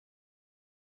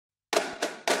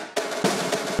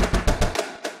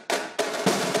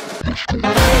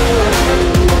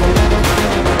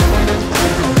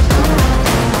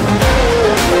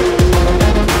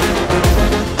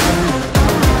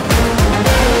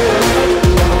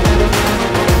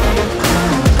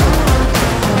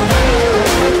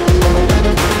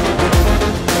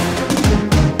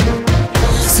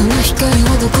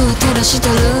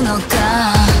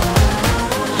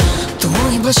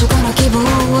場所から希望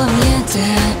は見えて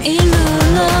いる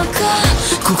のか。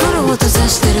心を閉ざ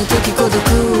してる時孤独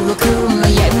は暗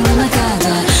闇の中で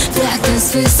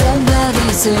Darkness with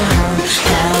somebody's help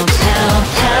help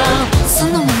help そ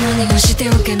のままにはして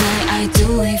おけない I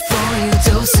do it for you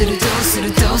どうするどうす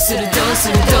るどうするどうす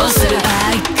るどうする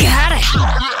I got it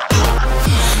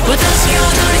私が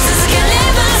踊り続けれ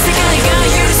ば世界が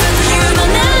許すという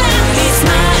のなら It's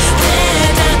my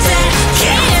day だって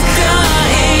Keep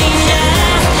going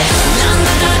yeah 何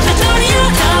度だって鳥を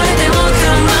倒れても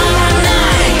構わな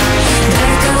い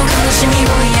誰かの悲しみ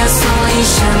を癒そう一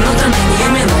瞬のために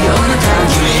夢のような旅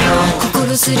を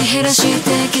心すり減らし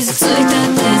て傷ついた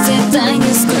って絶対に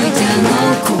救いたいの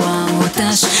子は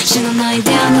私死なない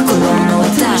であの頃の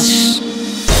私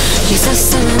優し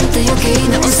さなんて余計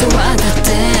なお世話だっ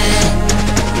て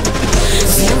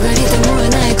強がりでもえ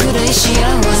ないくらい幸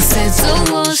せ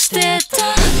そうしてた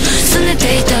拗ね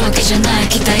ていたわけじゃない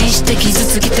期待して傷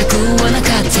つきたくはな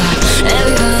かった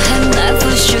Everyone had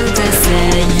never should I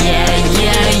say yeah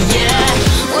yeah yeah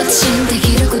私にで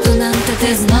きることなんて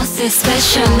There's nothing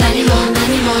special 何も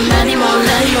何も何も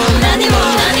何も何も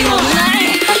何もな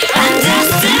い And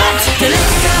that's it 誰か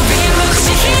が貧乏口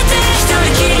引いて一人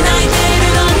きり泣いてい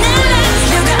るのなら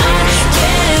夜が明け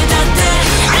たって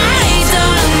I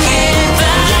don't give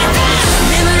up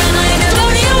眠らないで鳥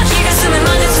を日が澄む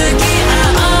まで付き合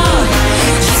おう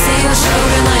犠牲はしょう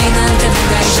がないなんて部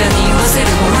外者に言わせる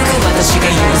ものが私が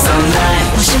言う存在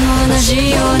もしも同じ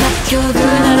ような境遇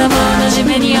ならば同じ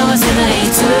目に合わせないい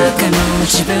つかの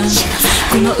自分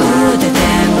この腕で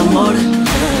守る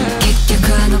結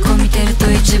局あの子見てる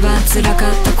と一番辛か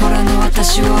った頃の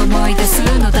私を思い出す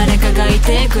の誰かがい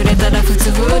てくれたら普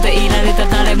通でいられた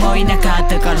誰もいなかっ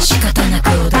たから仕方なく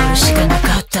踊るしかな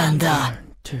かったんだ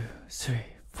 1, 2, 3,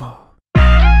 4